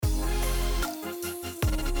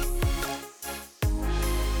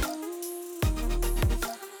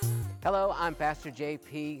I'm Pastor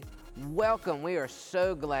JP. Welcome. We are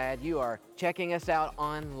so glad you are checking us out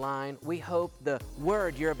online. We hope the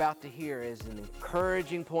word you're about to hear is an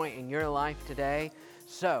encouraging point in your life today.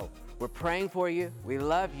 So, we're praying for you. We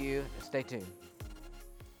love you. Stay tuned.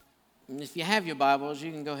 And if you have your Bibles,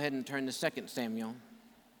 you can go ahead and turn to 2 Samuel.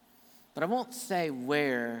 But I won't say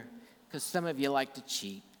where, because some of you like to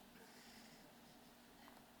cheat.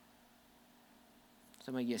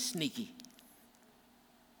 Some of you are sneaky.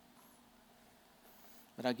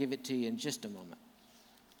 But I'll give it to you in just a moment.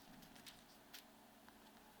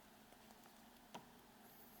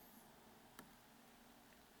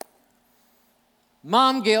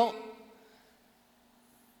 Mom guilt,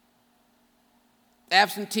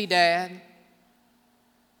 absentee dad,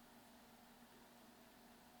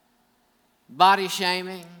 body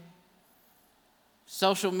shaming,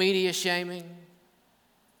 social media shaming,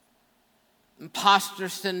 imposter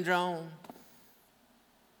syndrome.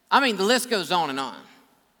 I mean, the list goes on and on.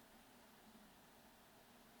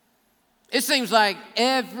 It seems like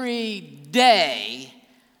every day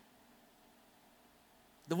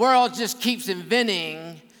the world just keeps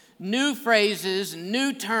inventing new phrases,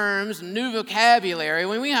 new terms, new vocabulary.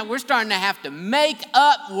 We're starting to have to make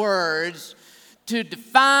up words to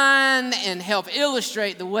define and help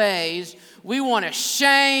illustrate the ways we want to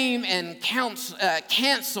shame and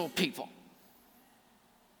cancel people.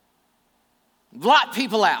 Blot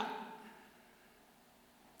people out.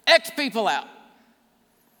 X people out.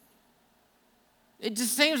 It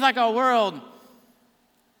just seems like our world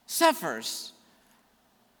suffers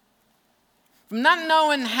from not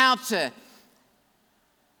knowing how to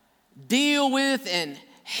deal with and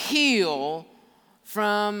heal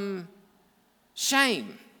from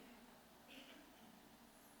shame.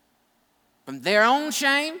 From their own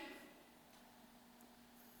shame.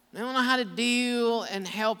 They don't know how to deal and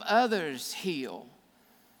help others heal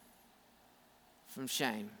from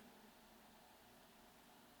shame.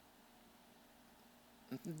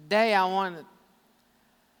 Today I want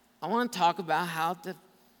to talk about how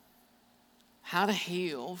to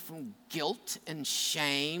heal from guilt and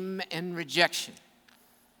shame and rejection.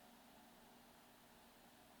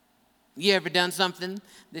 You ever done something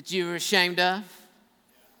that you were ashamed of?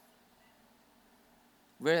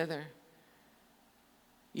 Whether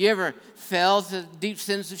you ever felt a deep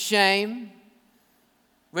sense of shame?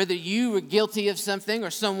 Whether you were guilty of something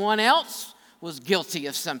or someone else was guilty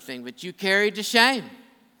of something, but you carried the shame.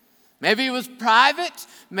 Maybe it was private,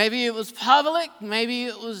 maybe it was public, maybe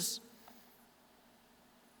it was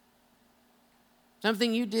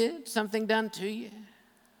something you did, something done to you.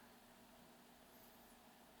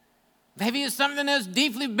 Maybe it's something that's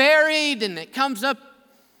deeply buried and it comes up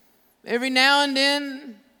every now and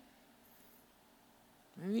then.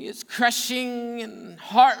 Maybe it's crushing and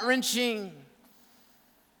heart-wrenching,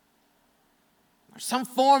 or some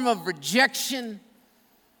form of rejection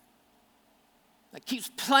that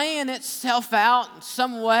keeps playing itself out in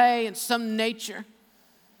some way, in some nature,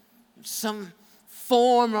 in some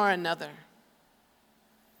form or another.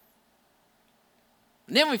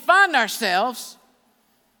 And then we find ourselves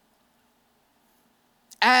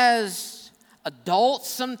as adults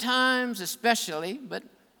sometimes, especially, but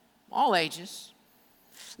all ages,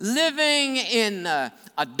 living in a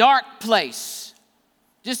dark place.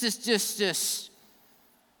 Just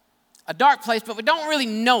a dark place, but we don't really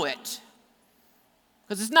know it.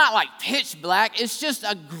 Because it's not like pitch black, it's just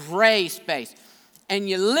a gray space. And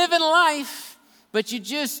you live in life, but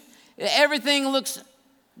everything looks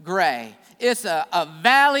gray. It's a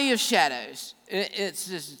valley of shadows. It's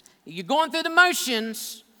just, you're going through the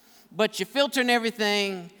motions, but you're filtering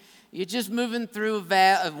everything. You're just moving through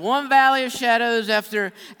one valley of shadows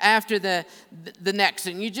after the next.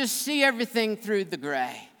 And you just see everything through the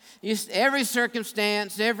gray. Every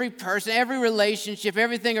circumstance, every person, every relationship,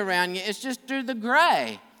 everything around you, it's just through the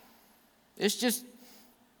gray. It's just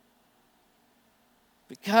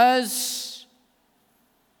because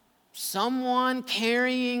someone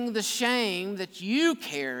carrying the shame that you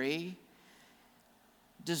carry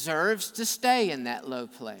deserves to stay in that low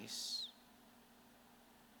place.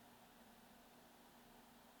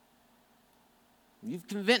 You've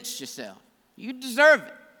convinced yourself. You deserve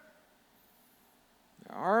it.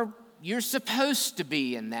 Or you're supposed to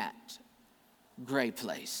be in that gray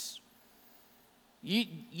place.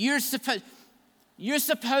 You're supposed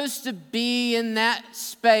to be in that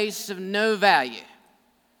space of no value.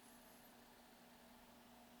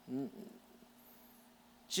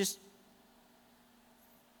 Just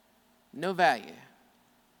no value.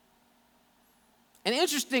 And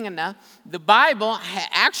interesting enough, the Bible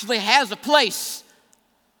actually has a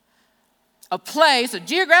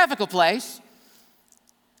geographical place,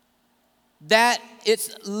 that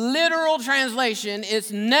its literal translation,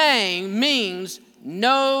 its name means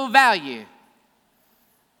no value.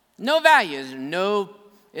 No value.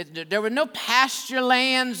 There were no pasture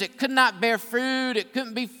lands. It could not bear fruit. It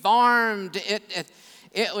couldn't be farmed.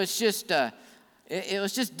 It was just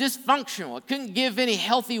dysfunctional. It couldn't give any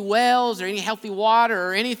healthy wells or any healthy water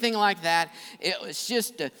or anything like that. It was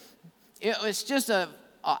just a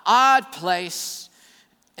odd place.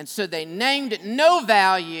 And so they named it No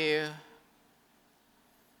Value.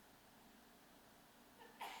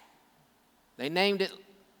 They named it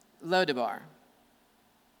Lodabar.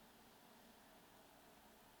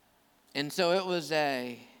 And so it was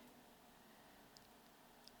a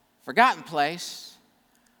forgotten place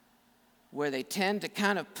where they tend to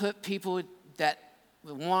kind of put people that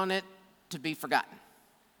want it to be forgotten.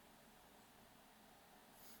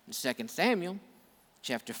 In 2 Samuel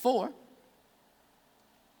chapter 4,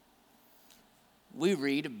 we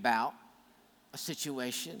read about a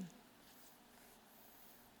situation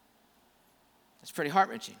that's pretty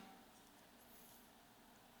heart-wrenching.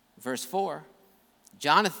 Verse 4,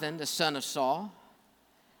 Jonathan, the son of Saul,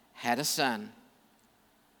 had a son.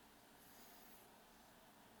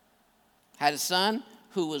 Had a son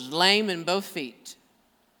who was lame in both feet.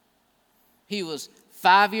 He was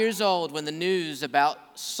 5 years old when the news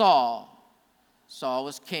about Saul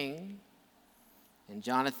was king, and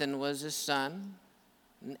Jonathan was his son,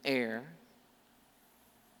 an heir.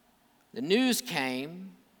 The news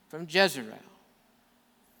came from Jezreel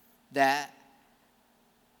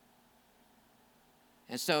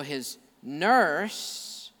and so his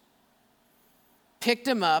nurse picked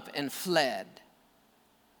him up and fled.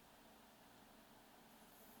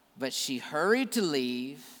 But she hurried to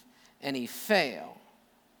leave, and he fell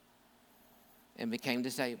and became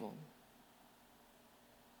disabled.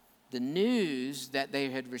 The news that they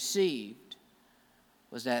had received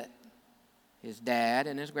was that his dad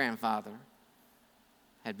and his grandfather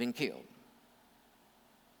had been killed.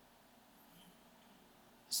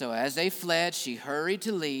 So as they fled, she hurried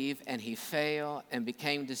to leave, and he fell and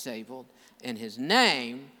became disabled, and his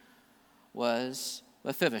name was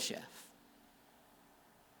Mephibosheth.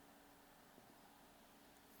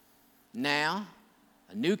 Now,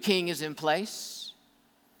 a new king is in place,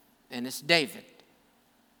 and it's David.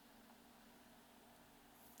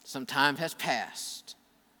 Some time has passed,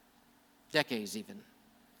 decades even.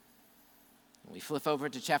 We flip over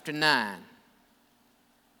to chapter 9.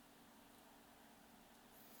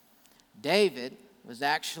 David was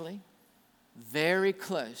actually very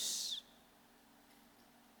close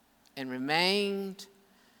and remained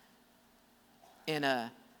in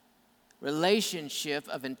a relationship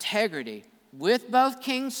of integrity with both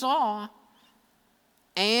King Saul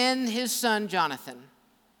and his son Jonathan.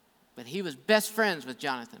 But he was best friends with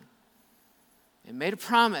Jonathan and made a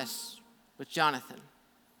promise with Jonathan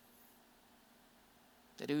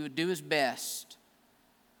that he would do his best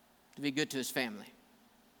to be good to his family.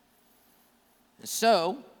 And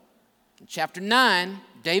so, in chapter 9,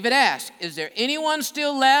 David asked, "Is there anyone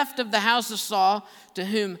still left of the house of Saul to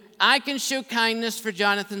whom I can show kindness for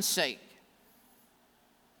Jonathan's sake?"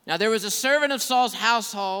 Now there was a servant of Saul's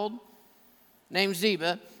household named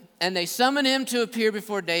Ziba, and they summoned him to appear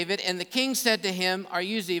before David. And the king said to him, "Are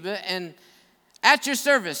you Ziba?" And "At your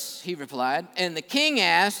service," he replied. And the king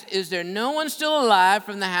asked, "Is there no one still alive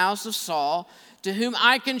from the house of Saul to whom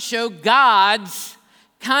I can show God's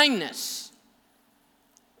kindness?"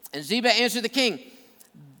 And Ziba answered the king,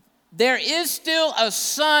 "There is still a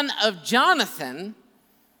son of Jonathan.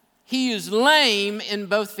 He is lame in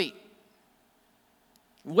both feet."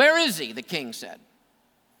 "Where is he?" the king said.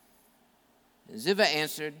 And Ziba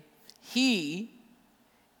answered, "He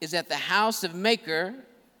is at the house of Machir,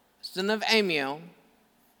 son of Amiel,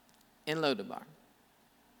 in Lodabar."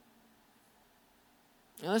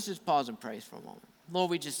 Now let's just pause and pray for a moment.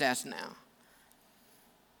 Lord, we just ask now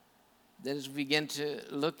that as we begin to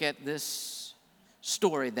look at this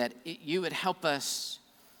story, that you would help us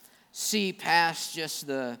see past just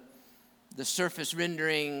the surface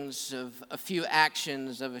renderings of a few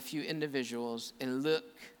actions of a few individuals and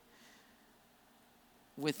look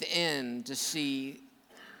within to see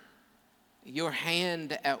your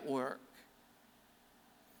hand at work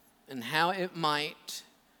and how it might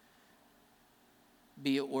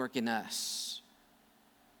be at work in us.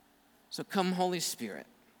 So come, Holy Spirit.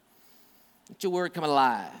 Let your word come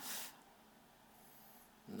alive.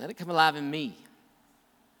 Let it come alive in me.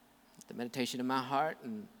 Let the meditation of my heart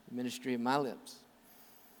and the ministry of my lips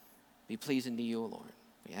be pleasing to you, O Lord.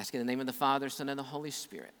 We ask in the name of the Father, Son, and the Holy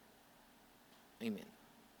Spirit. Amen.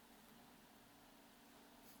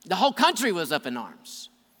 The whole country was up in arms.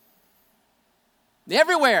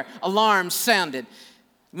 Everywhere alarms sounded.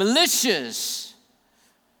 Militias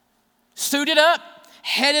suited up,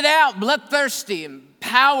 headed out, bloodthirsty and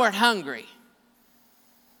power-hungry.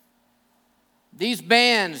 These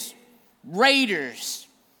bands, raiders,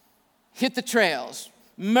 hit the trails,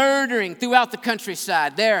 murdering throughout the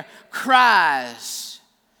countryside. Their cries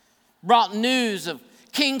brought news of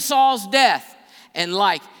King Saul's death. And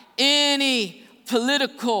like any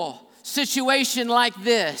political situation like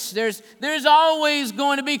this, there's always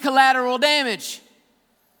going to be collateral damage.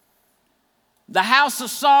 The house of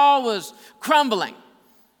Saul was crumbling.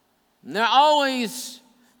 And there are always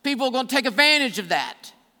people going to take advantage of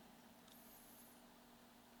that.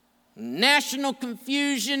 National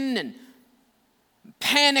confusion and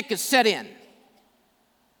panic has set in.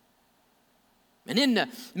 And in the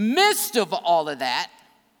midst of all of that,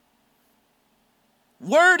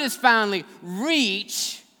 word has finally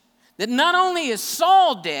reached that not only is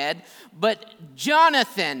Saul dead, but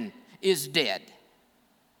Jonathan is dead.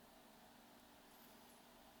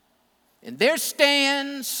 And there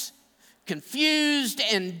stands, confused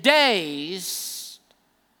and dazed,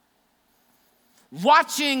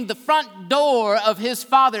 watching the front door of his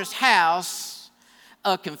father's house,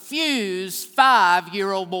 a confused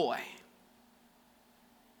 5-year-old boy.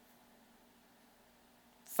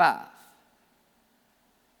 5.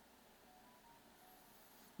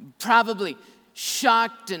 Probably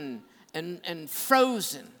shocked and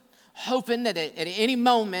frozen, hoping that at any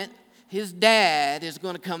moment his dad is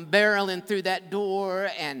going to come barreling through that door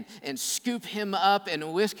and scoop him up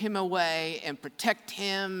and whisk him away and protect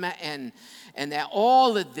him, and that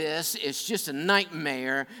all of this is just a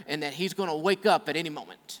nightmare and that he's going to wake up at any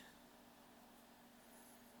moment.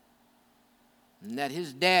 And that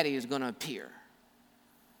his daddy is going to appear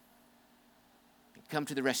and come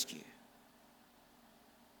to the rescue.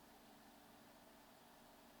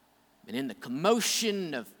 And in the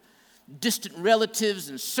commotion of distant relatives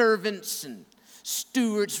and servants and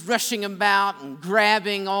stewards rushing about and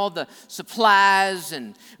grabbing all the supplies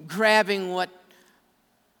and grabbing what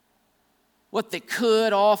they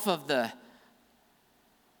could off of the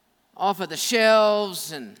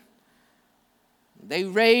shelves, and they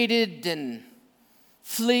raided and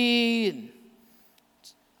flee, and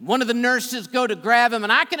one of the nurses go to grab him,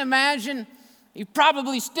 and I can imagine he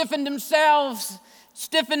probably stiffened himself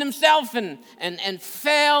and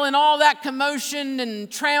fell in all that commotion and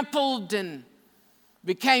trampled and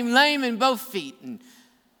became lame in both feet. And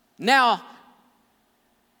now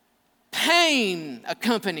pain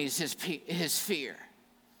accompanies his fear.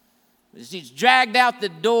 As he's dragged out the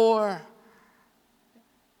door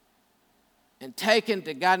and taken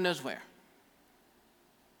to God knows where.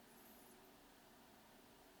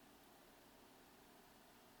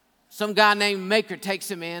 Some guy named Maker takes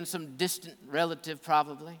him in, some distant relative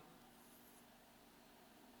probably.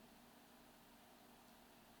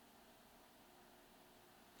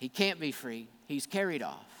 He can't be free. He's carried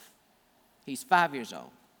off. He's 5 years old.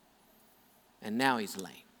 And now he's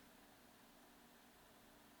lame.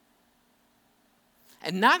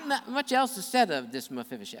 And not much else is said of this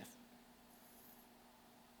Mephibosheth.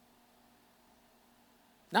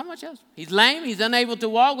 Not much else. He's lame. He's unable to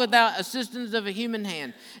walk without assistance of a human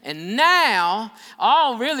hand. And now,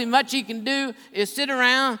 all really much he can do is sit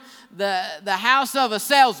around the house of a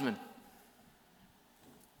salesman.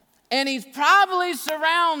 And he's probably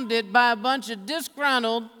surrounded by a bunch of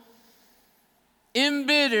disgruntled,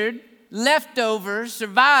 embittered, leftover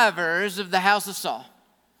survivors of the house of Saul,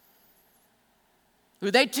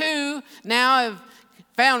 who they too now have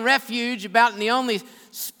found refuge about in the only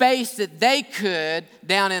space that they could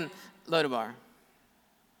down in Lodabar.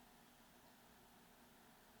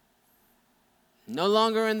 No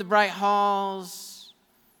longer in the bright halls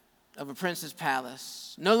of a prince's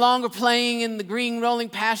palace. No longer playing in the green rolling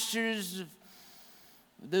pastures of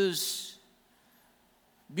those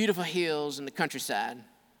beautiful hills in the countryside.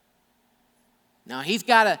 Now he's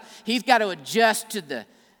got to adjust to the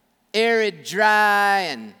arid, dry,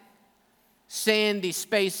 and sandy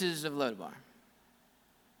spaces of Lodabar.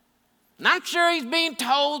 And I'm sure he's being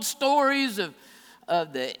told stories of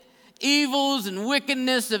the evils and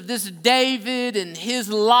wickedness of this David and his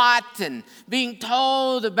lot, and being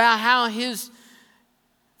told about how his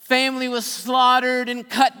family was slaughtered and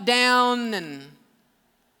cut down, and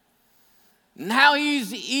how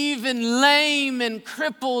he's even lame and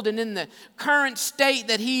crippled and in the current state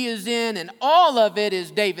that he is in, and all of it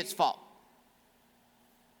is David's fault.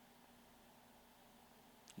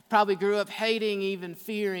 He probably grew up hating, even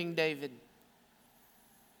fearing David.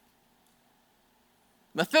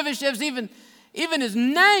 Mephibosheth's even his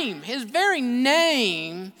name, his very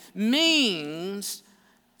name means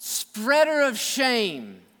spreader of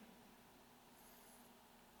shame,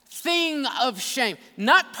 thing of shame,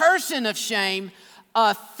 not person of shame,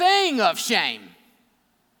 a thing of shame.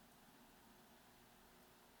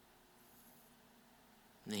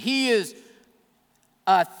 He is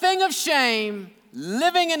a thing of shame,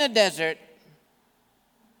 living in a desert,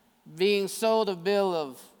 being sold a bill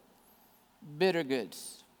of bitter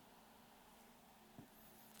goods.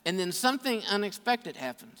 And then something unexpected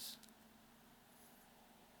happens.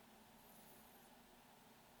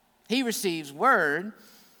 He receives word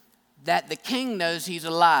that the king knows he's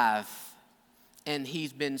alive and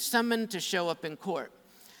he's been summoned to show up in court.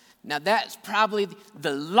 Now that's probably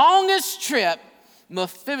the longest trip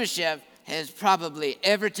Mephibosheth has probably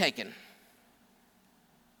ever taken.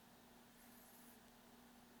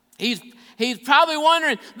 He's probably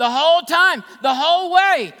wondering the whole time, the whole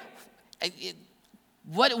way,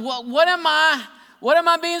 what am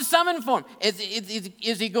I being summoned for?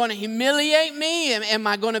 Is he going to humiliate me? Am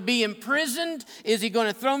I going to be imprisoned? Is he going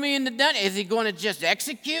to throw me in the dungeon? Is he going to just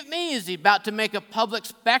execute me? Is he about to make a public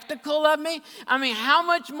spectacle of me? I mean, how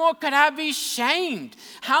much more could I be shamed?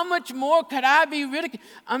 How much more could I be ridiculed?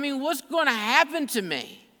 I mean, what's going to happen to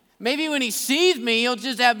me? Maybe when he sees me, he'll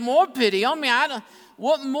just have more pity on me.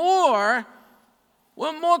 What more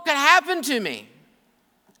could happen to me?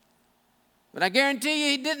 But I guarantee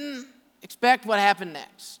you he didn't expect what happened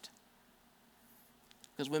next.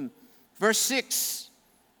 Because when, verse 6,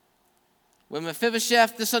 when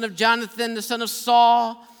Mephibosheth, the son of Jonathan, the son of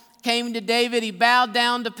Saul, came to David, he bowed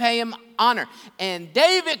down to pay him honor. And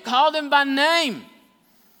David called him by name.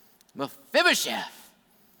 Mephibosheth,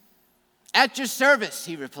 at your service,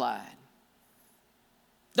 he replied.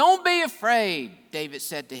 Don't be afraid, David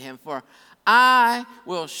said to him, for I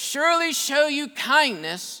will surely show you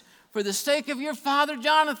kindness for the sake of your father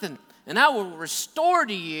Jonathan, and I will restore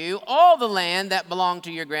to you all the land that belonged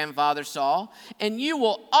to your grandfather Saul, and you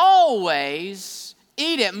will always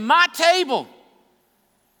eat at my table.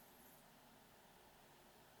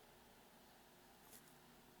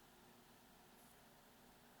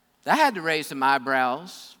 I had to raise some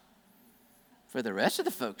eyebrows for the rest of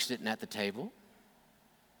the folks sitting at the table.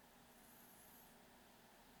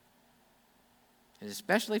 And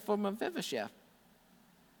especially for Mephibosheth.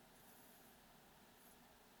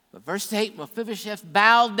 But verse 8, Mephibosheth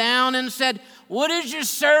bowed down and said, what is your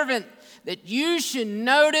servant that you should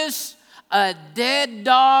notice a dead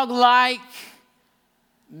dog like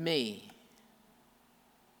me?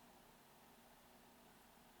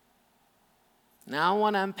 Now I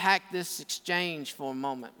want to unpack this exchange for a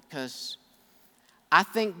moment because I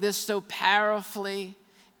think this so powerfully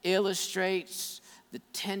illustrates the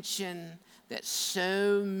tension that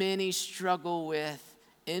so many struggle with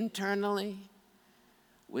internally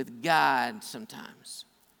with God sometimes.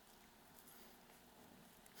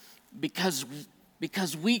 Because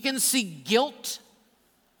we can see guilt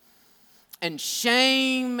and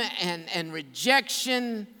shame and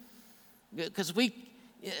rejection, because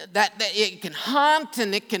that it can haunt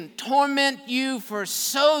and it can torment you for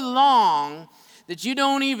so long that you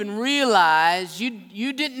don't even realize,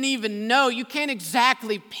 you didn't even know, you can't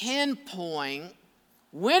exactly pinpoint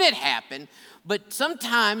when it happened. But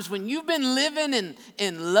sometimes when you've been living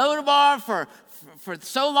in Lodabar for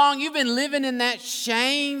so long, you've been living in that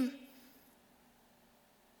shame,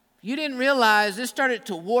 you didn't realize this started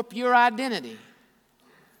to warp your identity.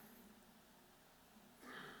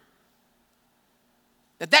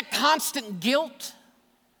 That constant guilt,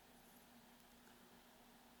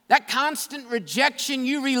 that constant rejection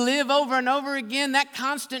you relive over and over again, that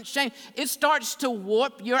constant shame, it starts to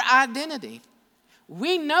warp your identity.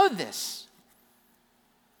 We know this.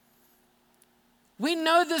 We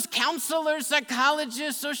know this. Counselors,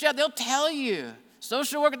 psychologists, social, they'll tell you,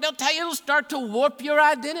 social workers, they'll tell you it'll start to warp your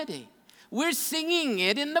identity. We're singing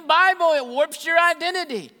it in the Bible. It warps your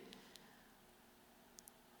identity.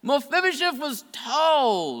 Mephibosheth was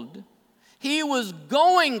told he was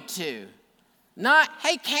going to, not,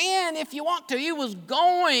 hey, can if you want to. He was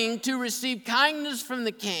going to receive kindness from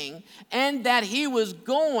the king and that he was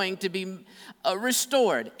going to be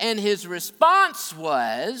restored. And his response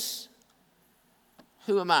was,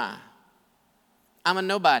 who am I? I'm a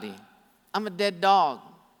nobody. I'm a dead dog.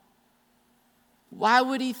 Why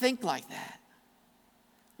would he think like that?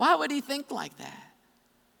 Why would he think like that?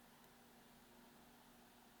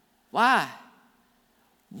 Why?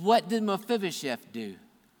 What did Mephibosheth do?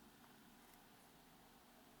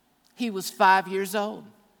 He was 5 years old.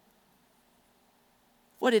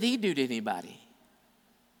 What did he do to anybody?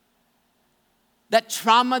 That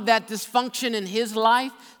trauma, that dysfunction in his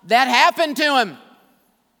life, that happened to him.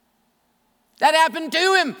 That happened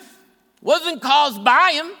to him. Wasn't caused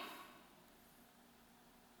by him.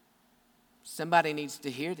 Somebody needs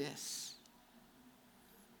to hear this.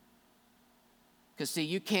 Because see,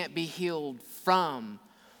 you can't be healed from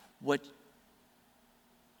what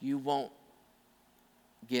you won't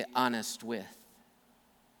get honest with.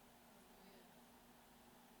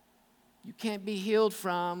 You can't be healed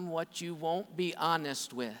from what you won't be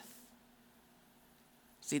honest with.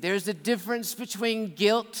 See, there's a difference between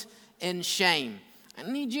guilt and shame. I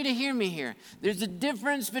need you to hear me here. There's a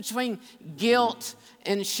difference between guilt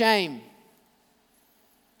and shame.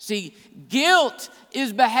 See, guilt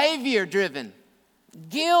is behavior driven.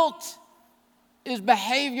 Guilt is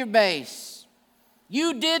behavior based.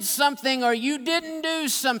 You did something or you didn't do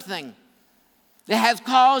something that has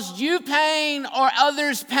caused you pain or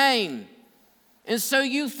others pain. And so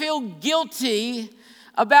you feel guilty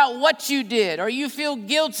about what you did, or you feel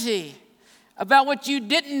guilty about what you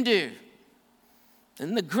didn't do.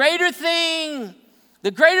 And the greater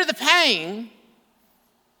the pain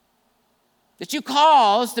that you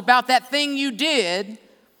caused about that thing you did,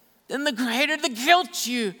 then the greater the guilt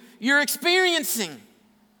you're experiencing.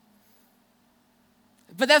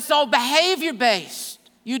 But that's all behavior based.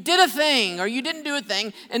 You did a thing or you didn't do a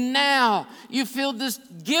thing, and now you feel this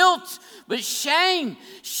guilt. But shame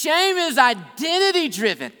is identity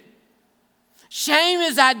driven. Shame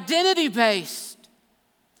is identity based.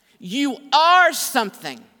 You are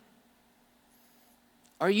something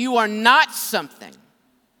or you are not something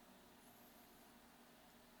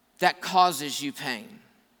that causes you pain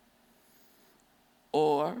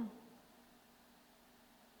or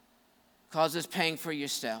causes pain for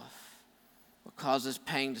yourself or causes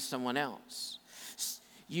pain to someone else.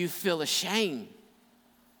 You feel ashamed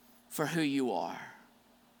for who you are.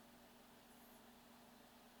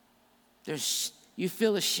 You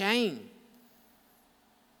feel ashamed.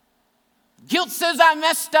 Guilt says I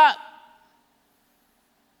messed up.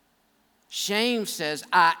 Shame says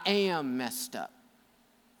I am messed up.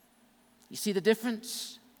 You see the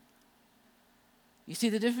difference? You see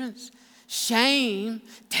the difference? Shame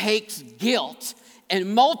takes guilt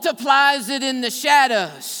and multiplies it in the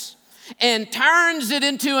shadows and turns it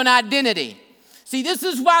into an identity. See, this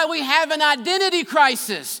is why we have an identity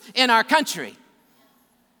crisis in our country.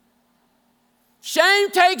 Shame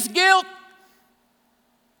takes guilt,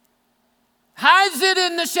 hides it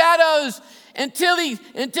in the shadows until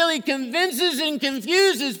he convinces and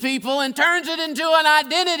confuses people and turns it into an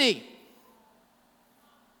identity.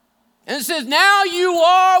 And says, now you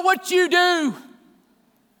are what you do.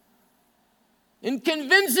 And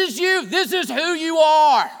convinces you this is who you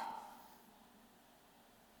are.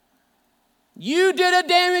 You did a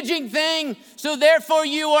damaging thing, so therefore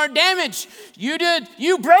you are damaged.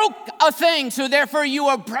 You broke a thing, so therefore you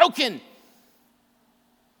are broken.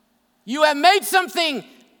 You have made something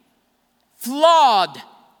flawed,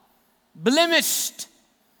 blemished,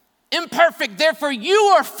 imperfect. Therefore you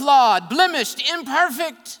are flawed, blemished,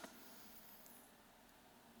 imperfect.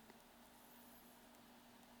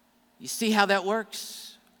 You see how that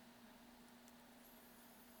works?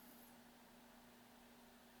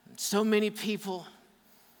 So many people,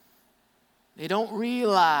 they don't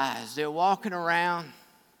realize they're walking around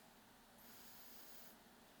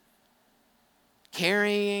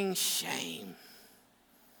carrying shame,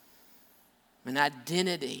 an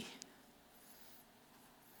identity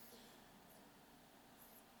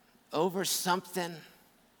over something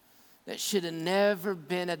that should have never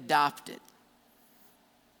been adopted.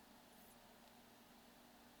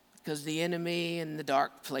 Because the enemy in the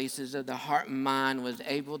dark places of the heart and mind was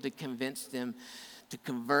able to convince them to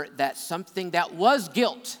convert that something that was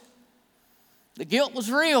guilt. The guilt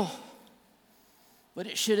was real, but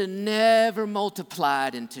it should have never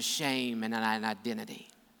multiplied into shame and an identity.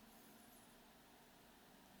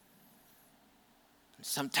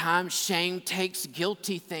 Sometimes shame takes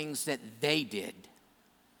guilty things that they did,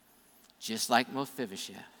 just like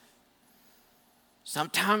Mephibosheth.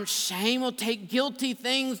 Sometimes shame will take guilty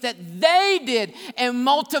things that they did and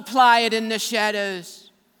multiply it in the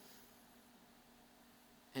shadows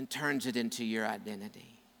and turns it into your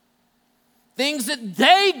identity. Things that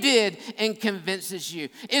they did and convinces you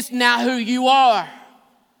it's now who you are.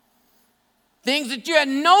 Things that you had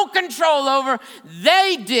no control over,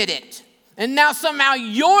 they did it. And now somehow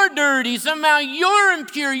you're dirty, somehow you're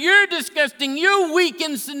impure, you're disgusting, you're weak,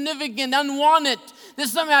 insignificant, unwanted. That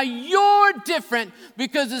somehow you're different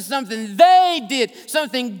because of something they did,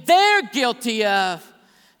 something they're guilty of,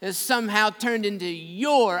 has somehow turned into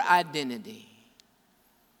your identity.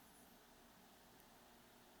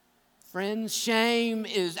 Friends, shame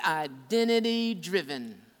is identity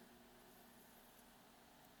driven.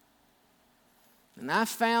 and I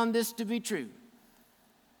found this to be true,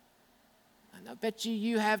 and I bet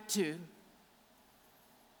you have too,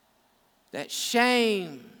 that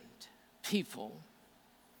shamed people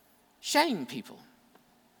shame people.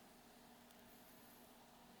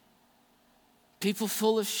 People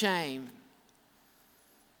full of shame,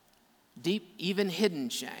 deep, even hidden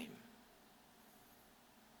shame,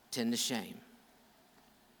 tend to shame.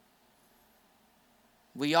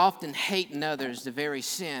 We often hate in others the very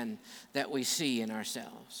sin that we see in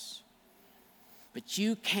ourselves. But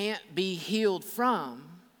you can't be healed from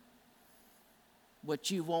what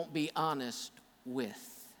you won't be honest with.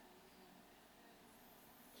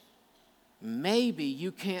 Maybe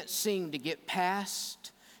you can't seem to get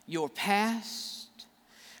past your past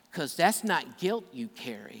because that's not guilt you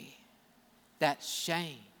carry. That's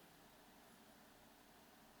shame.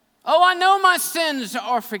 Oh, I know my sins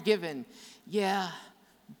are forgiven. Yeah,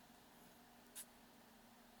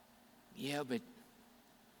 but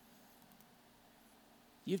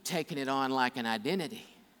you've taken it on like an identity.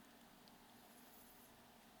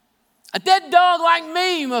 A dead dog like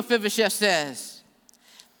me, Mephibosheth says.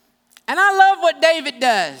 And I love what David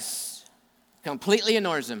does. Completely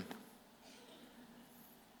ignores him.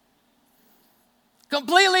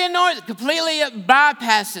 Completely ignores him. Completely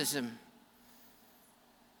bypasses him.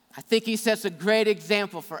 I think he sets a great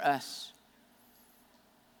example for us.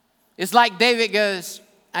 It's like David goes,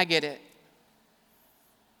 I get it.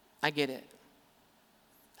 I get it.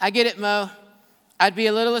 I get it, Mo. I'd be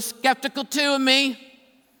a little skeptical too of me.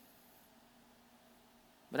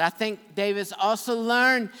 But I think David's also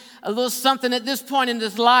learned a little something at this point in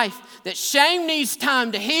his life, that shame needs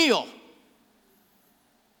time to heal.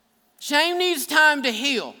 Shame needs time to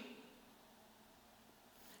heal.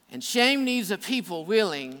 And shame needs a people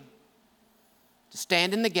willing to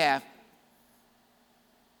stand in the gap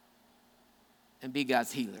and be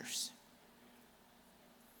God's healers.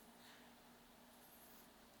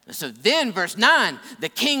 And so then, verse 9, the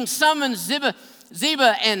king summoned Ziba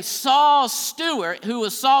and Saul's steward, who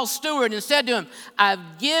was Saul's steward, and said to him,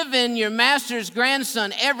 I've given your master's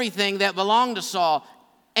grandson everything that belonged to Saul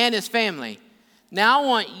and his family. Now I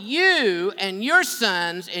want you and your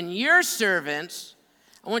sons and your servants,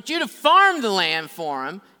 I want you to farm the land for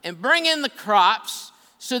him and bring in the crops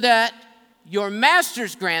so that your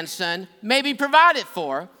master's grandson may be provided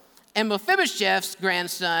for, and Mephibosheth's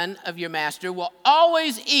grandson of your master will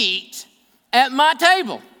always eat at my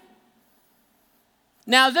table.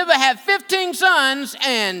 Now Ziba had 15 sons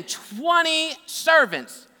and 20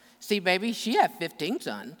 servants. See, baby, she had 15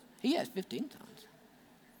 sons. He has 15 sons.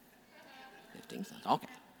 15 sons, okay.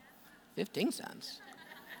 15 sons.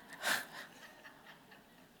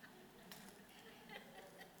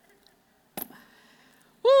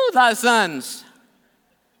 Woo, a lot of sons.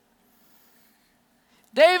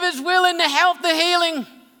 David's willing to help the healing.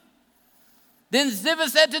 Then Ziba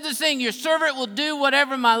said to the king, your servant will do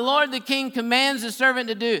whatever my lord the king commands the servant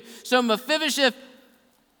to do. So Mephibosheth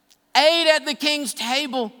ate at the king's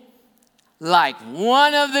table like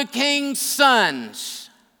one of the king's sons.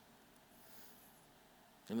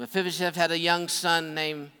 And Mephibosheth had a young son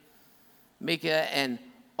named Micah, and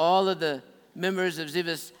all of the members of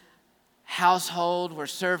Ziba's household were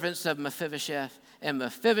servants of Mephibosheth. And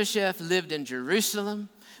Mephibosheth lived in Jerusalem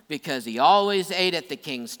because he always ate at the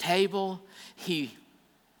king's table. He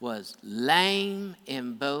was lame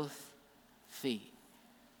in both feet.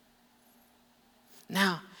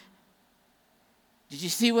 Now, did you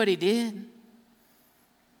see what he did?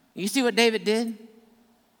 You see what David did?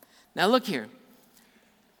 Now look here.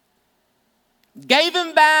 Gave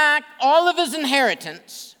him back all of his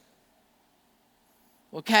inheritance.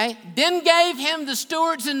 Okay? Then gave him the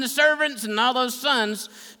stewards and the servants and all those sons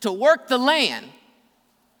to work the land.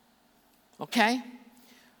 Okay?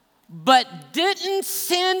 But didn't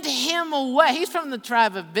send him away. He's from the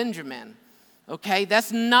tribe of Benjamin. Okay?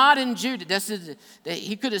 That's not in Judah.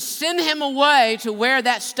 He could have sent him away to where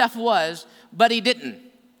that stuff was, but he didn't.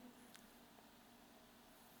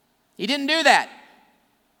 He didn't do that.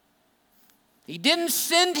 He didn't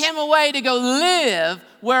send him away to go live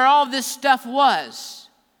where all this stuff was.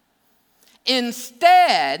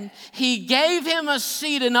 Instead, he gave him a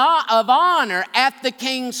seat of honor at the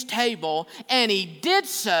king's table, and he did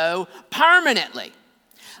so permanently,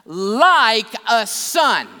 like a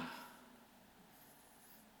son.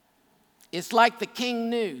 It's like the king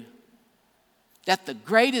knew that the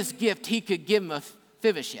greatest gift he could give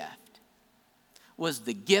Mephibosheth was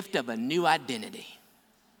the gift of a new identity,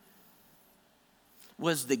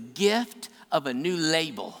 was the gift of a new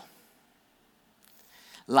label,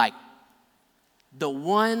 like the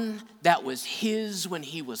one that was his when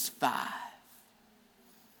he was 5.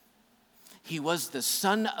 He was the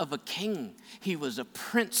son of a king. He was a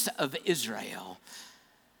prince of Israel.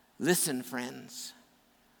 Listen, friends.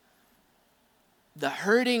 The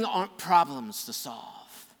hurting aren't problems to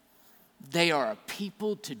solve. They are a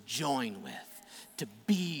people to join with, to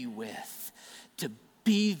be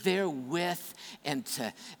there with, and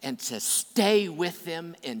to stay with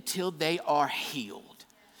them until they are healed.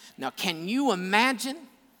 Now, can you imagine?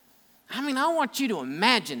 I want you to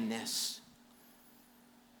imagine this.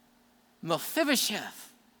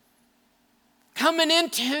 Mephibosheth coming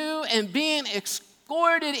into and being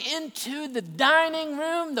escorted into the dining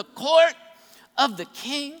room, the court of the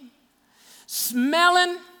king,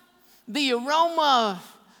 smelling the aroma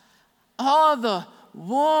of all the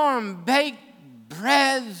warm baked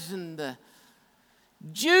breads and the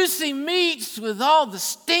juicy meats with all the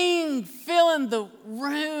steam filling the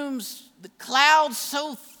rooms, the clouds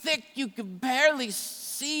so thick you could barely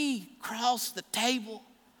see across the table.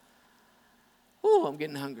 Ooh, I'm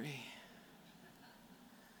getting hungry.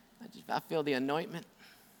 I feel the anointment.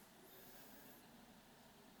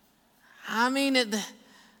 The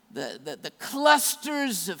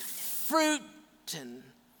clusters of fruit and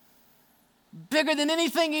bigger than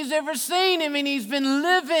anything he's ever seen. He's been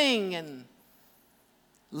living. And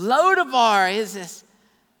Lodabar is this.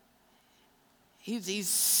 He's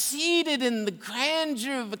seated in the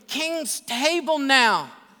grandeur of a king's table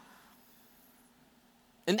now.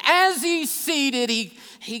 And as he's seated, he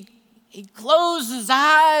closes his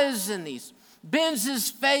eyes and he bends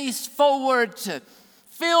his face forward to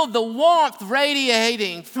feel the warmth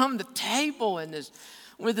radiating from the table. And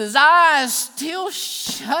with his eyes still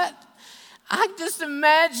shut, I just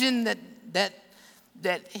imagine that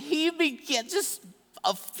he begins just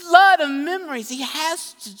a flood of memories. He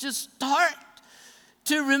has to just start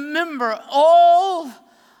to remember all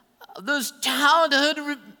those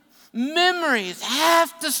childhood memories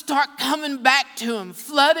have to start coming back to him,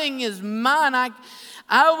 flooding his mind.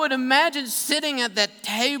 I would imagine sitting at that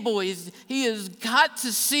table, he has got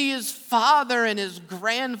to see his father and his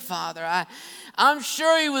grandfather. I'm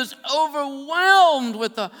sure he was overwhelmed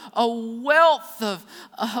with a wealth of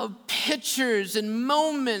pictures and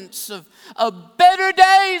moments of better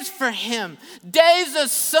days for him. Days a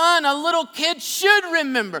son, a little kid should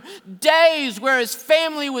remember. Days where his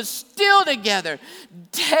family was still together.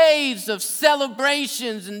 Days of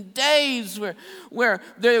celebrations and days where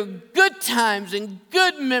there were good times and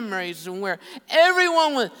good memories and where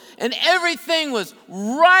everyone was and everything was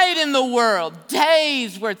right in the world.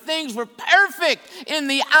 Days where things were perfect in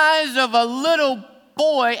the eyes of a little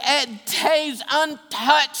boy. Days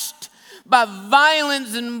untouched by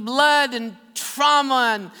violence and blood and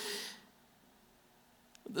trauma, and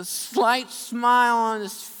the slight smile on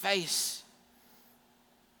his face.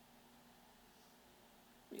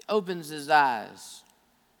 He opens his eyes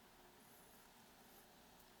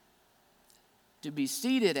to be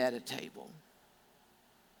seated at a table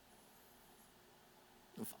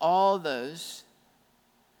with all those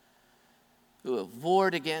who have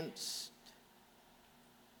warred against,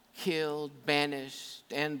 killed, banished,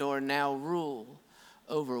 and or now rule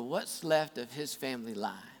over what's left of his family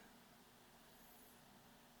line.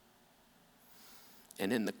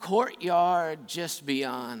 And in the courtyard just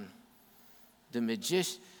beyond, the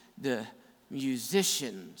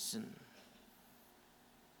musicians and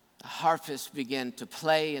the harpists began to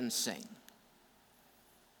play and sing.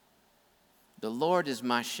 The Lord is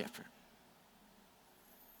my shepherd.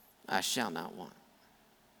 I shall not want.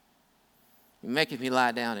 He maketh me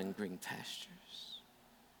lie down in green pastures.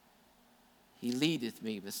 He leadeth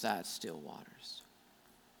me beside still waters.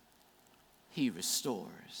 He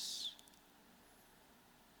restores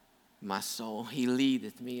my soul. He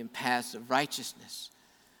leadeth me in paths of righteousness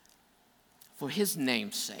for his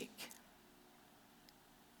name's sake.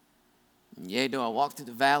 Yea, though I walk through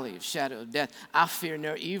the valley of shadow of death, I fear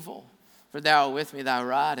no evil, for thou art with me, thy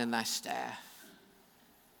rod and thy staff.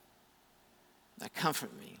 Thy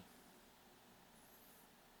comfort me.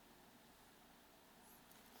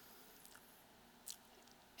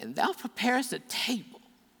 And thou preparest a table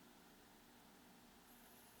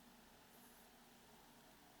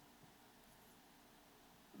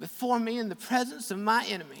before me in the presence of my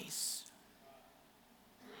enemies.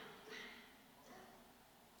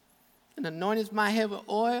 And anointest my head with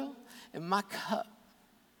oil, and my cup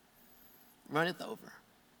runneth over.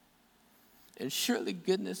 And surely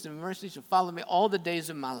goodness and mercy shall follow me all the days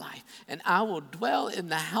of my life, and I will dwell in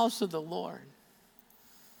the house of the Lord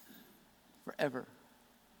forever.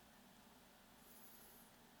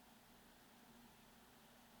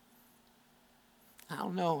 I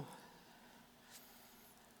don't know.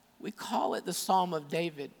 We call it the Psalm of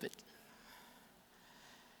David, but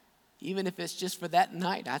even if it's just for that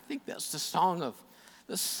night. I think that's the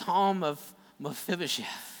Psalm of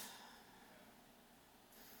Mephibosheth.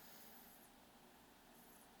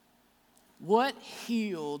 What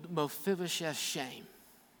healed Mephibosheth's shame?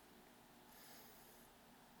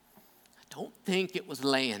 I don't think it was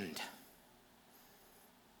land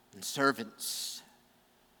and servants.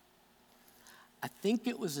 I think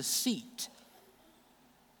it was a seat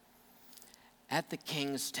at the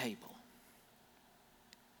king's table.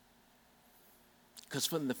 Because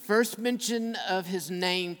from the first mention of his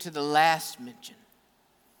name to the last mention,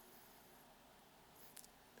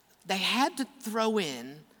 they had to throw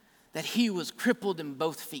in that he was crippled in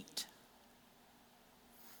both feet.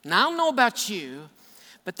 Now, I don't know about you,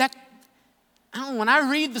 but when I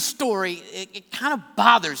read the story, it kind of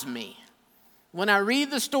bothers me. When I read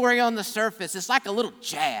the story on the surface, it's like a little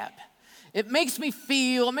jab. It makes me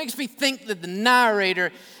think that the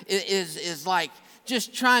narrator is like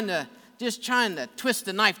just trying to twist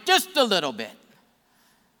the knife just a little bit,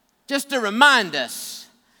 just to remind us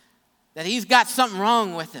that he's got something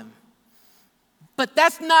wrong with him. But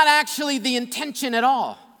that's not actually the intention at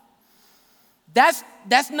all. That's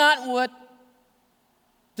not what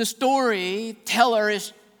the storyteller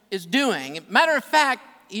is doing. Matter of fact,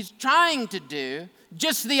 he's trying to do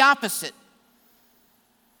just the opposite.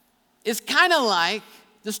 It's kind of like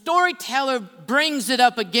the storyteller brings it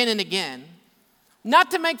up again and again,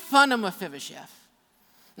 not to make fun of Mephibosheth,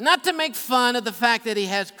 not to make fun of the fact that he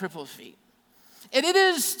has crippled feet. And it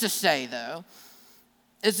is to say, though,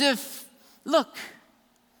 as if, look,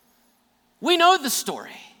 we know the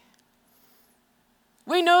story.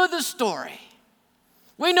 We know the story.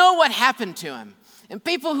 We know what happened to him. And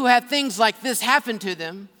people who have things like this happen to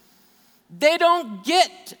them, they don't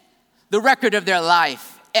get the record of their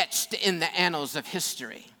life etched in the annals of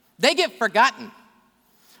history. They get forgotten.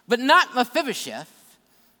 But not Mephibosheth.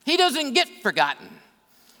 He doesn't get forgotten.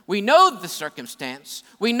 We know the circumstance.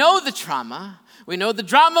 We know the trauma. We know the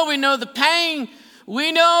drama. We know the pain.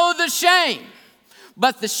 We know the shame.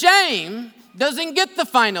 But the shame doesn't get the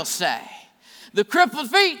final say. The crippled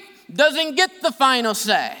feet doesn't get the final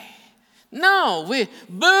say. No, we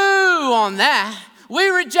boo on that. We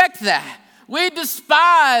reject that. We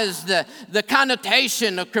despise the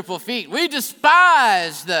connotation of crippled feet. We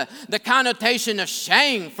despise the connotation of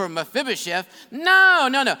shame for Mephibosheth. No.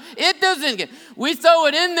 It doesn't get. We throw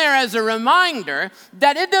it in there as a reminder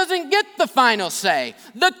that it doesn't get the final say.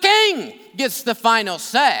 The king gets the final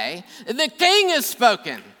say. The king has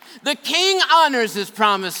spoken. The king honors his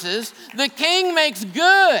promises. The king makes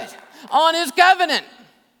good on his covenant.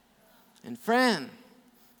 And friend,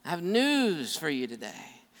 I have news for you today.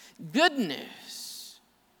 Good news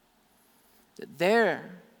that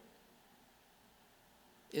there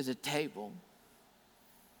is a table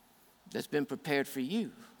that's been prepared for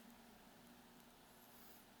you.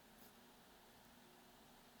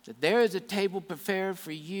 That there is a table prepared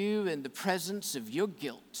for you in the presence of your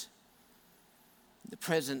guilt, in the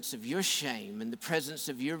presence of your shame, in the presence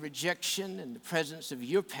of your rejection, in the presence of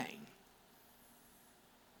your pain.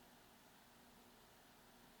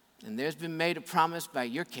 And there's been made a promise by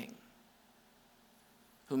your king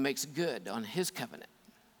who makes good on his covenant.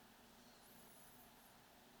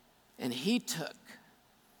 And he took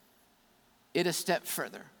it a step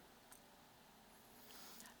further.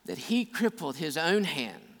 That he crippled his own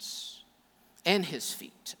hands and his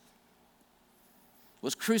feet,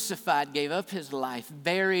 was crucified, gave up his life,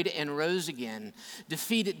 buried, and rose again,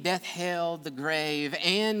 defeated death, hell, the grave,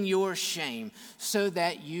 and your shame, so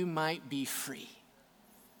that you might be free.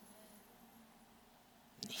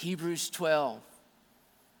 Hebrews 12,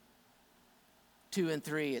 2 and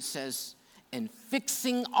 3, it says, and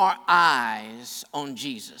fixing our eyes on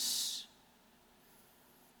Jesus,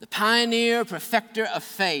 the pioneer, perfecter of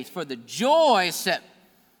faith, for the joy set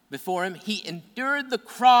before him, he endured the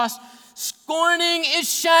cross, scorning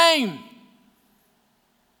its shame,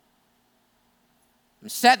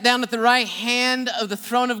 and sat down at the right hand of the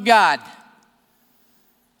throne of God.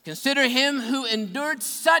 Consider him who endured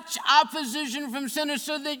such opposition from sinners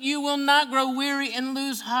so that you will not grow weary and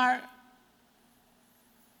lose heart.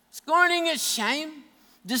 Scorning its shame,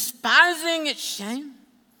 despising its shame.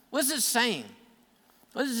 What's it saying?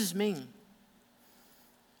 What does this mean?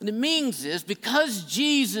 What it means is because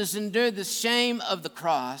Jesus endured the shame of the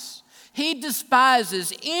cross, he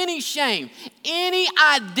despises any shame, any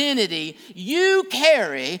identity you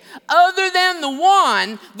carry other than the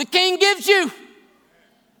one the King gives you.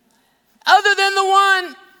 Other than the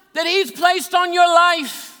one that he's placed on your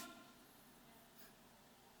life.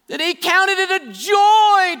 That he counted it a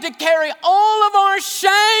joy to carry all of our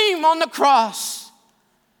shame on the cross.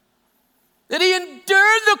 that he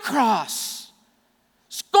endured the cross,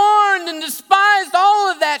 scorned and despised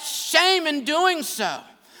all of that shame in doing so.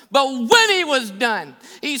 But when he was done,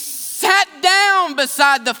 he sat down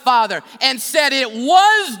beside the Father and said it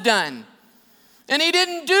was done. And he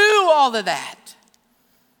didn't do all of that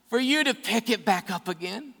for you to pick it back up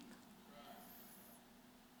again.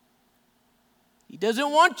 He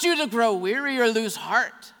doesn't want you to grow weary or lose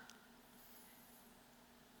heart.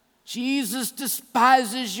 Jesus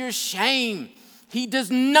despises your shame. He does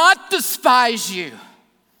not despise you.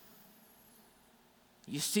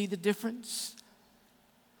 You see the difference?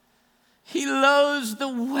 He loathes the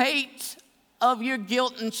weight of your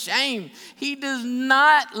guilt and shame. He does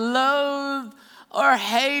not loathe or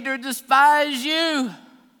hate or despise you.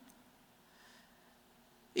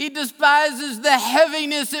 He despises the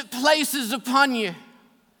heaviness it places upon you.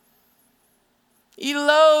 He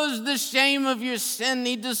loathes the shame of your sin.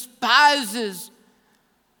 He despises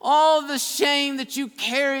all the shame that you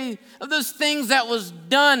carry of those things that was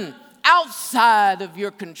done outside of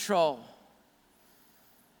your control.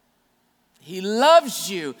 He loves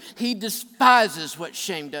you. He despises what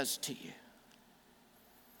shame does to you.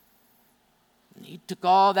 And he took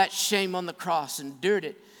all that shame on the cross, endured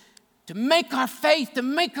it, to make our faith, to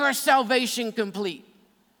make our salvation complete.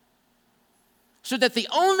 So that the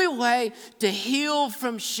only way to heal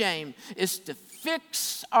from shame is to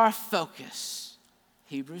fix our focus.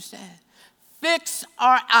 Hebrews said, fix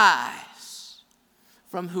our eyes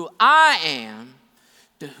from who I am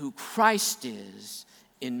to who Christ is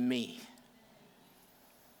in me.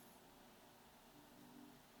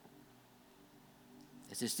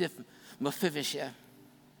 It's as if Mephibosheth,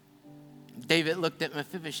 David looked at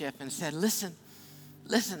Mephibosheth and said, listen,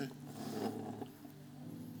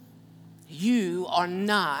 you are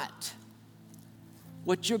not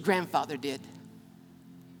what your grandfather did.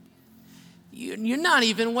 You're not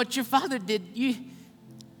even what your father did. You're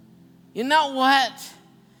not what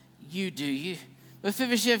you do.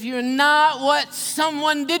 Mephibosheth, you're not what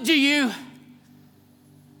someone did to you.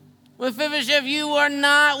 Mephibosheth, you are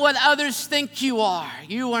not what others think you are.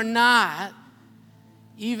 You are not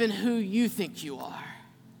even who you think you are.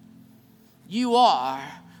 You are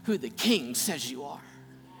who the king says you are.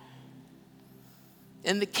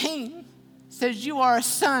 And the king says you are a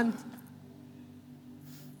son.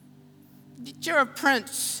 That you're a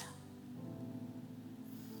prince.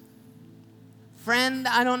 Friend,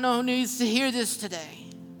 I don't know who needs to hear this today.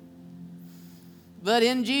 But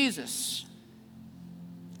in Jesus,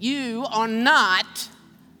 you are not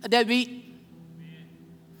a deadbeat.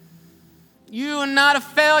 You are not a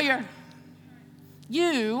failure.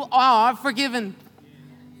 You are forgiven.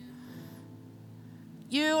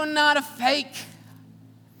 You are not a fake.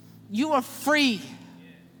 You are free.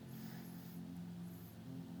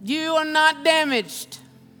 You are not damaged.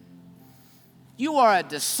 You are a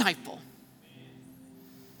disciple.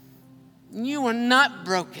 You are not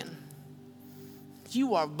broken.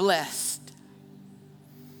 You are blessed.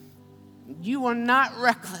 You are not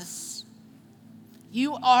reckless.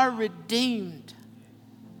 You are redeemed.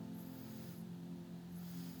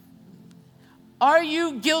 Are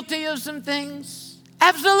you guilty of some things?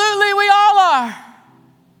 Absolutely, we all are.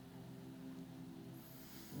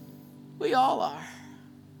 We all are.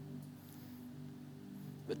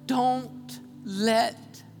 But don't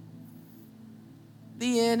let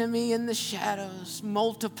the enemy in the shadows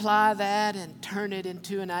multiply that and turn it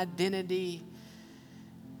into an identity,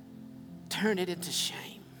 turn it into shame.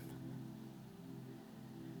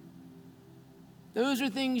 Those are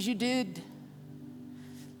things you did.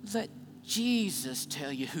 Let Jesus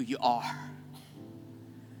tell you who you are.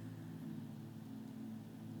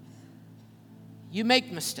 You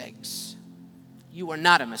make mistakes. You are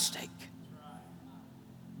not a mistake.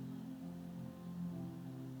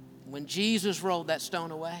 When Jesus rolled that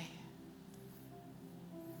stone away,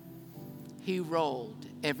 he rolled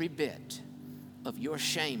every bit of your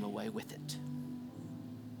shame away with it.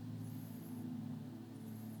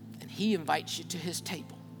 And he invites you to his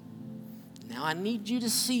table. Now I need you to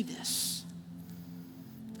see this.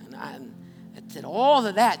 And I did all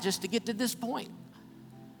of that just to get to this point.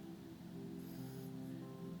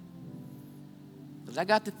 Because I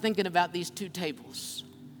got to thinking about these two tables.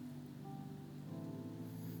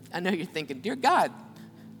 I know you're thinking, dear God,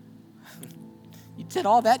 you did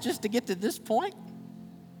all that just to get to this point?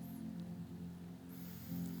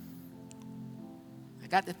 I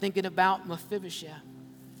got to thinking about Mephibosheth.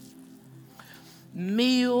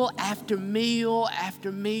 Meal after meal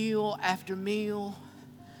after meal after meal.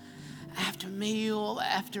 after meal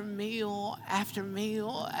after meal after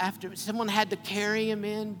meal after. Someone had to carry him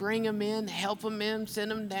in, bring him in, help him in,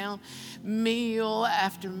 send him down. Meal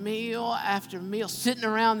after meal after meal, sitting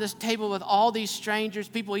around this table with all these strangers,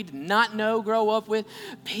 people he did not know, grow up with.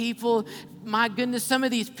 People, my goodness, some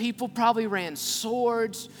of these people probably ran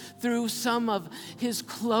swords through some of his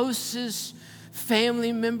closest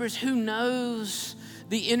family members. Who knows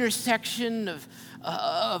the intersection of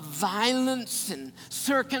violence and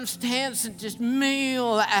circumstance, and just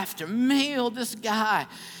meal after meal. This guy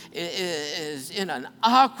is in an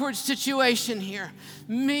awkward situation here.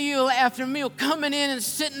 Meal after meal, coming in and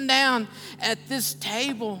sitting down at this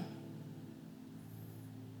table.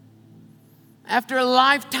 After a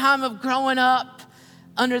lifetime of growing up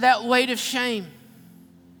under that weight of shame.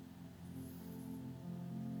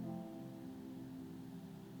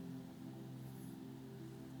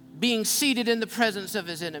 Being seated in the presence of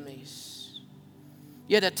his enemies.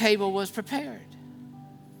 Yet a table was prepared.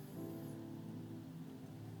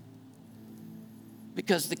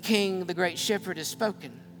 Because the king, the great shepherd, has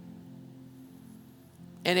spoken.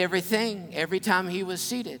 And every time he was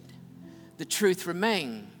seated, the truth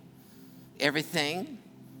remained. Everything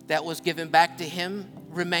that was given back to him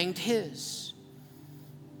remained his.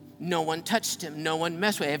 No one touched him. No one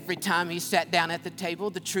messed with him. Every time he sat down at the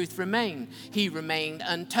table, the truth remained. He remained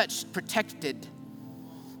untouched, protected.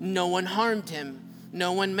 No one harmed him.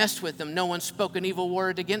 No one messed with him. No one spoke an evil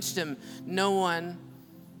word against him.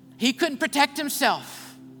 He couldn't protect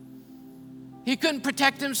himself. He couldn't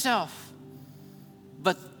protect himself.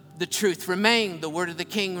 But the truth remained. The word of the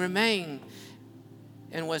king remained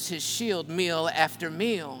and was his shield. Meal after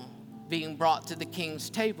meal being brought to the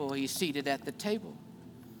king's table. He's seated at the table.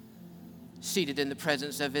 Seated in the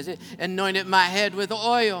presence of his, anointed my head with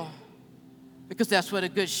oil, because that's what a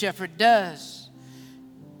good shepherd does.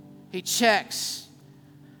 He checks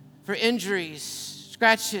for injuries,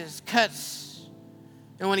 scratches, cuts,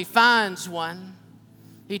 and when he finds one,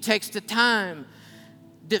 he takes the time,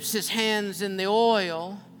 dips his hands in the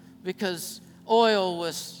oil, because oil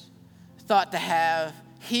was thought to have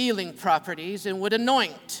healing properties, and would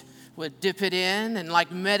anoint, would dip it in, and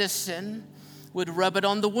like medicine, would rub it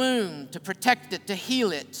on the wound to protect it, to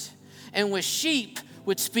heal it. And with sheep,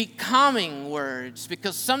 would speak calming words,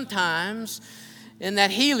 because sometimes in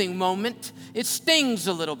that healing moment, it stings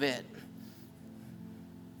a little bit.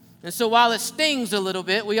 And so while it stings a little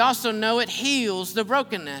bit, we also know it heals the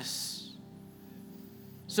brokenness.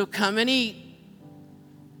 So come and eat.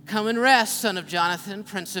 Come and rest, son of Jonathan,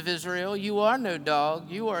 prince of Israel. You are no dog.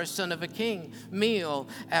 You are a son of a king. Meal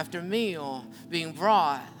after meal being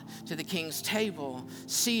brought to the king's table,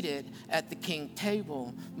 seated at the king's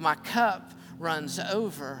table. My cup runs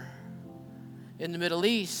over. In the Middle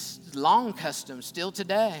East, long custom still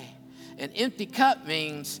today. An empty cup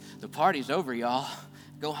means the party's over, y'all.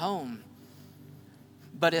 Go home.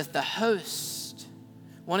 But if the host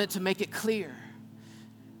wanted to make it clear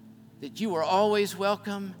that you were always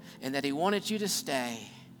welcome and that he wanted you to stay,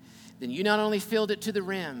 then you not only filled it to the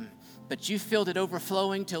rim, but you filled it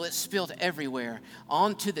overflowing till it spilled everywhere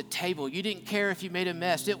onto the table. You didn't care if you made a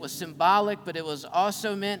mess. It was symbolic, but it was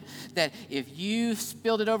also meant that if you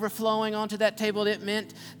spilled it overflowing onto that table, it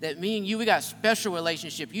meant that me and you, we got a special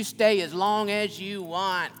relationship. You stay as long as you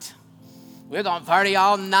want. We're going to party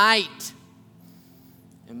all night.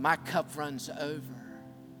 And my cup runs over.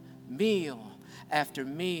 Meal after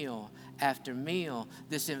meal after meal.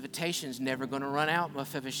 This invitation's never going to run out,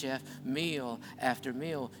 Mephibosheth. Meal after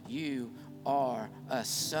meal. You are a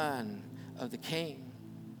son of the king.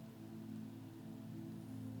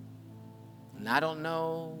 And I don't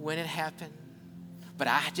know when it happened, but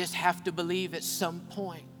I just have to believe at some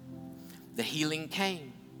point the healing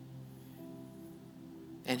came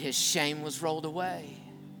and his shame was rolled away.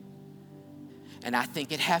 And I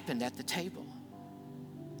think it happened at the table.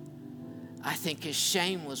 I think his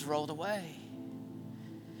shame was rolled away.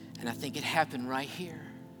 And I think it happened right here.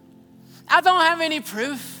 I don't have any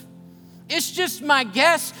proof. It's just my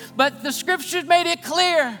guess, but the scriptures made it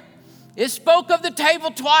clear. It spoke of the table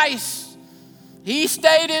twice. He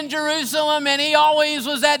stayed in Jerusalem and he always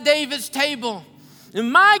was at David's table.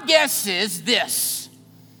 And my guess is this.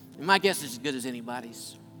 And my guess is as good as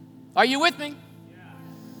anybody's. Are you with me?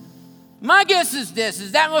 My guess is this,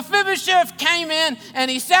 is that Mephibosheth came in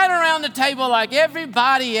and he sat around the table like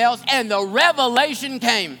everybody else, and the revelation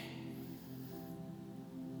came.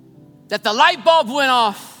 That the light bulb went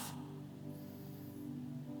off.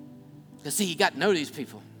 Because see, he got to know these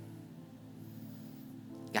people.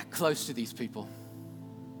 Got close to these people.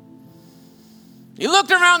 He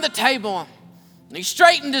looked around the table and he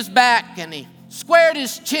straightened his back and he squared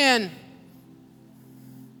his chin.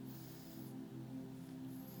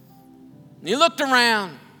 And he looked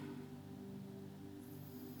around.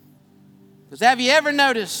 Because have you ever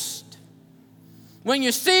noticed when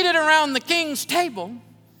you're seated around the king's table,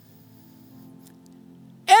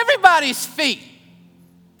 everybody's feet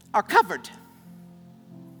are covered.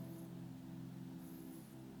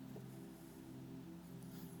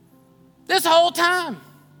 This whole time,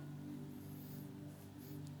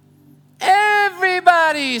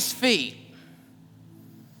 everybody's feet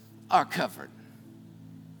are covered.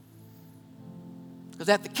 Because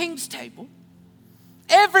at the king's table,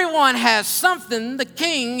 everyone has something the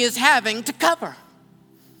king is having to cover.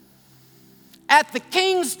 At the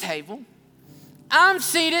king's table, I'm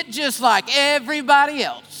seated just like everybody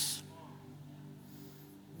else.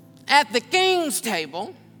 At the king's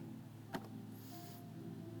table,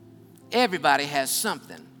 everybody has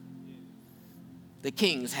something the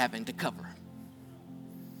king's having to cover.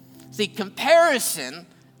 See, comparison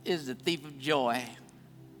is the thief of joy.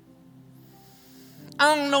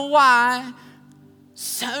 I don't know why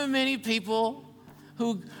so many people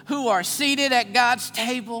who are seated at God's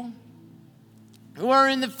table, who are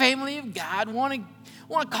in the family of God, want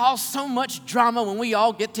to cause so much drama when we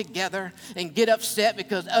all get together and get upset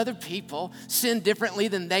because other people sin differently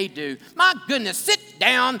than they do. My goodness, sit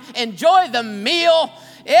down, enjoy the meal.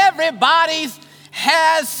 Everybody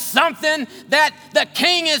has something that the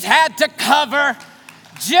king has had to cover.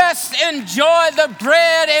 Just enjoy the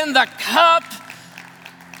bread and the cup.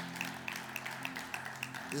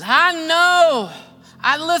 I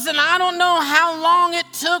don't know how long it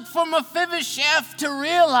took for Mephibosheth to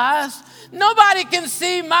realize nobody can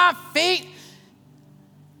see my feet.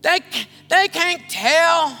 They can't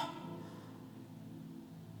tell.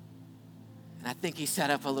 And I think he sat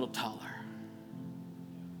up a little taller.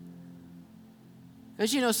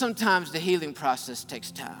 Because sometimes the healing process takes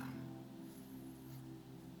time.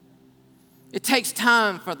 It takes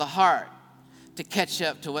time for the heart to catch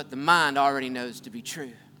up to what the mind already knows to be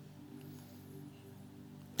true.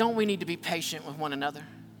 Don't we need to be patient with one another?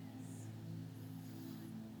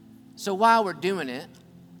 So while we're doing it,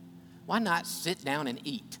 why not sit down and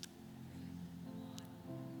eat?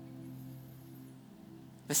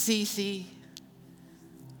 But see,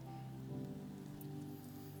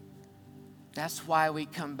 that's why we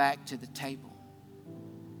come back to the table.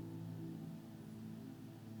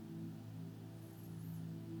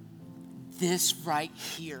 This right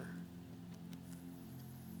here.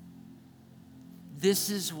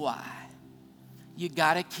 This is why you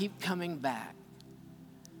got to keep coming back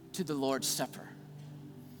to the Lord's Supper.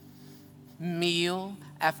 Meal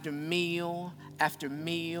after meal after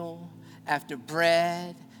meal after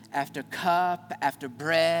bread after cup after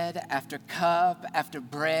bread after cup after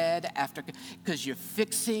bread after, because you're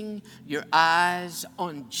fixing your eyes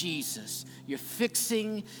on Jesus. You're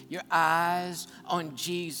fixing your eyes on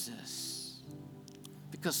Jesus.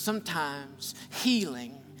 Because sometimes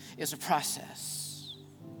healing is a process.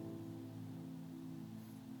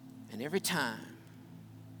 And every time,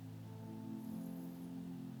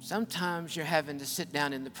 sometimes you're having to sit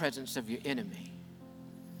down in the presence of your enemy.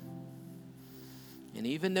 And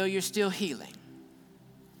even though you're still healing,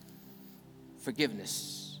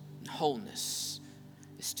 forgiveness and wholeness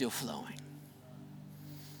is still flowing.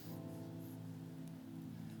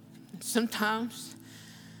 And sometimes,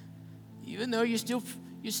 even though you're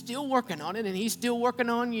still working on it and he's still working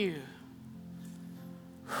on you,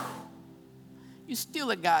 you're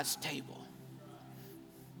still at God's table.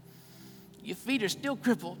 Your feet are still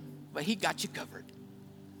crippled, but he got you covered.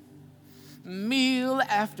 Meal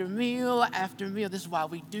after meal after meal. This is why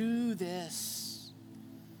we do this.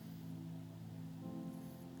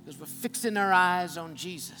 Because we're fixing our eyes on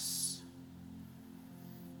Jesus.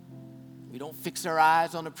 We don't fix our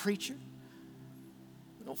eyes on a preacher.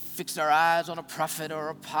 We don't fix our eyes on a prophet or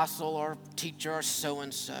apostle or teacher or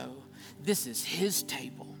so-and-so. This is his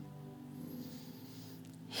table.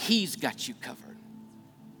 He's got you covered.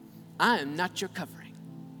 I am not your covering.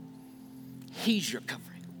 He's your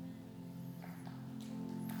covering.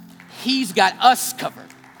 He's got us covered.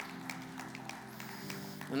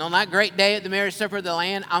 And on that great day at the marriage supper of the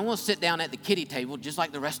Lamb, I'm going to sit down at the kiddie table just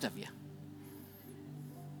like the rest of you.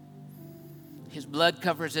 His blood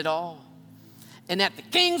covers it all. And at the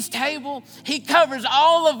king's table, he covers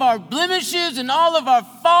all of our blemishes and all of our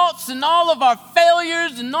faults and all of our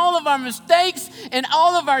failures and all of our mistakes and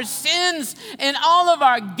all of our sins and all of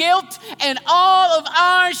our guilt and all of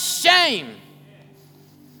our shame.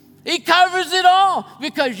 He covers it all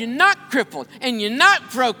because you're not crippled and you're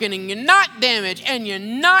not broken and you're not damaged and you're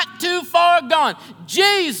not too far gone.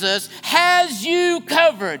 Jesus has you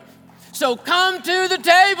covered. So come to the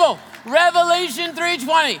table. Revelation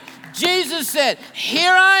 3:20. Jesus said,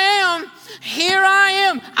 here I am. Here I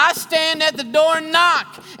am. I stand at the door and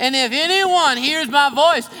knock. And if anyone hears my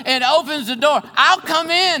voice and opens the door, I'll come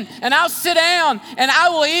in and I'll sit down and I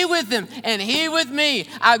will eat with him and he with me.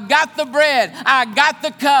 I've got the bread. I got the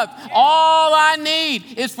cup. All I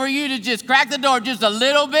need is for you to just crack the door just a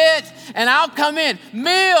little bit and I'll come in.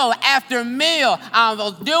 Meal after meal. I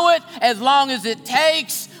will do it as long as it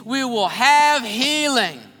takes. We will have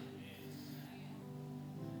healing.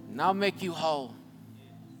 And I'll make you whole.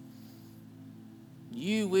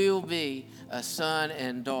 You will be a son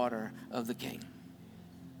and daughter of the King.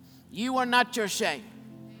 You are not your shame.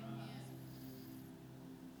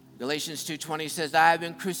 Galatians 2:20 says, I have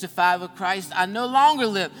been crucified with Christ. I no longer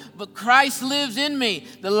live, but Christ lives in me.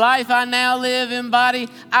 The life I now live in body,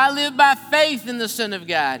 I live by faith in the Son of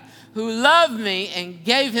God, who loved me and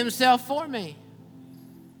gave himself for me.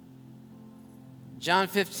 John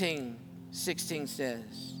 15:16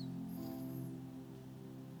 says,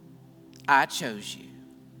 I chose you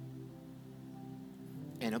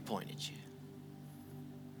and appointed you.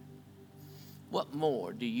 What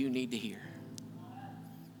more do you need to hear?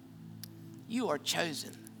 You are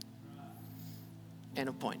chosen and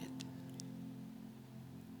appointed.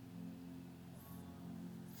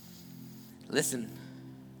 Listen,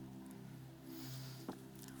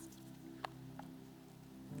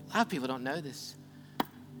 a lot of people don't know this.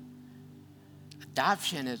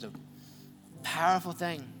 Adoption is a powerful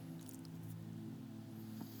thing.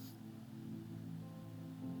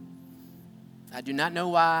 I do not know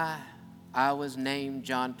why I was named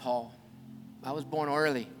John Paul. I was born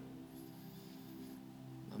early.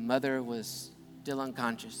 My mother was still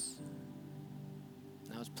unconscious.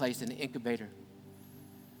 I was placed in the incubator.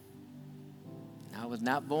 I was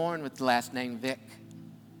not born with the last name Vic.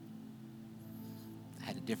 I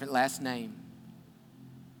had a different last name.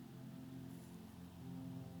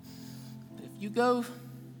 But if you go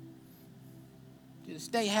to the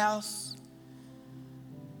state house,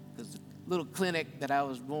 because the little clinic that I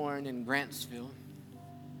was born in Grantsville,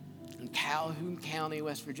 in Calhoun County,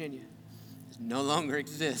 West Virginia, no longer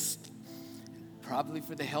exists, probably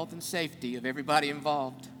for the health and safety of everybody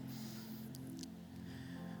involved.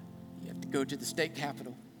 You have to go to the state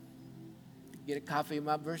capitol to get a copy of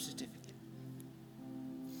my birth certificate.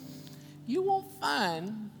 You won't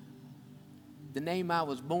find the name I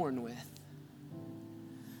was born with.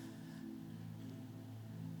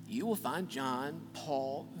 You will find John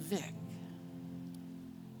Paul Vic,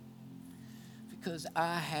 because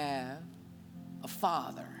I have a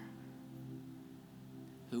father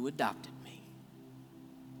who adopted me.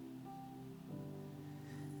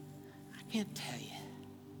 I can't tell you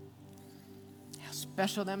how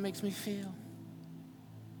special that makes me feel.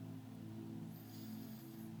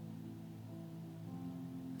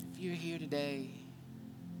 If you're here today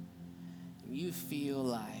and you feel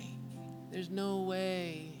like there's no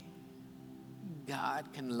way God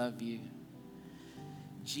can love you,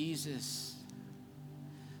 Jesus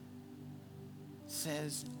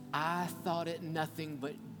says, I thought it nothing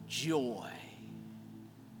but joy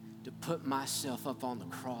to put myself up on the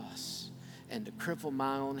cross and to cripple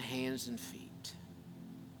my own hands and feet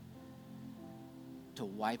to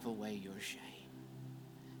wipe away your shame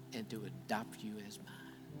and to adopt you as mine,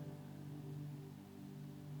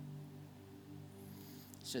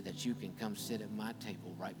 so that you can come sit at my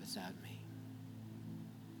table right beside me.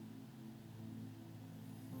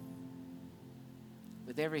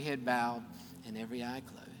 With every head bowed and every eye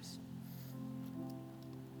closed,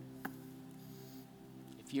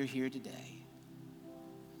 if you're here today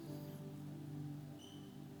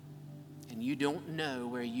and you don't know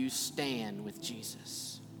where you stand with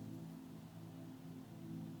Jesus,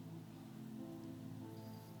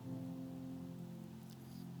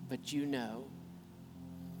 but you know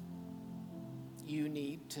you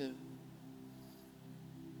need to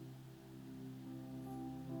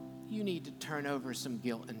turn over some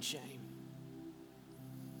guilt and shame.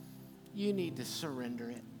 You need to surrender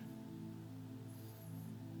it.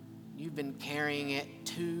 You've been carrying it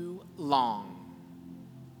too long.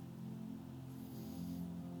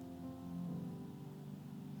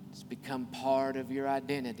 It's become part of your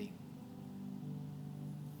identity.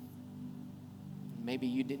 Maybe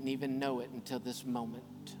you didn't even know it until this moment.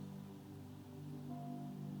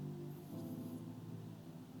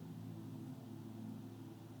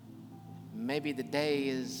 Maybe the day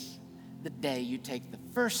is the day you take the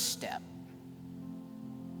first step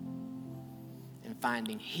in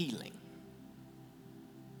finding healing.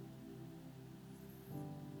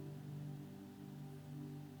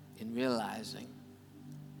 In realizing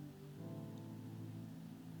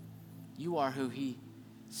you are who He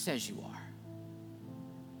says you are.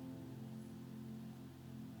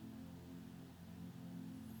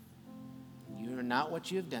 You are not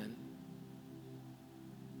what you have done.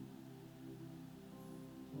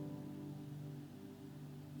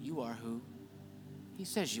 You are who He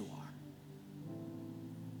says you are.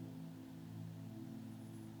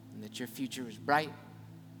 And that your future is bright,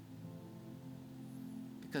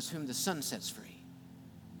 because whom the Son sets free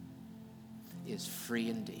is free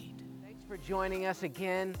indeed. Thanks for joining us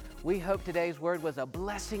again. We hope today's word was a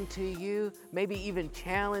blessing to you, maybe even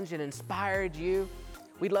challenged and inspired you.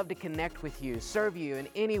 We'd love to connect with you, serve you in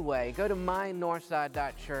any way. Go to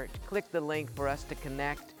mynorthside.church, click the link for us to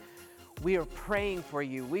connect. We are praying for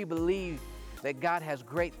you. We believe that God has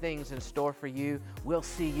great things in store for you. We'll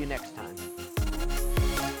see you next time.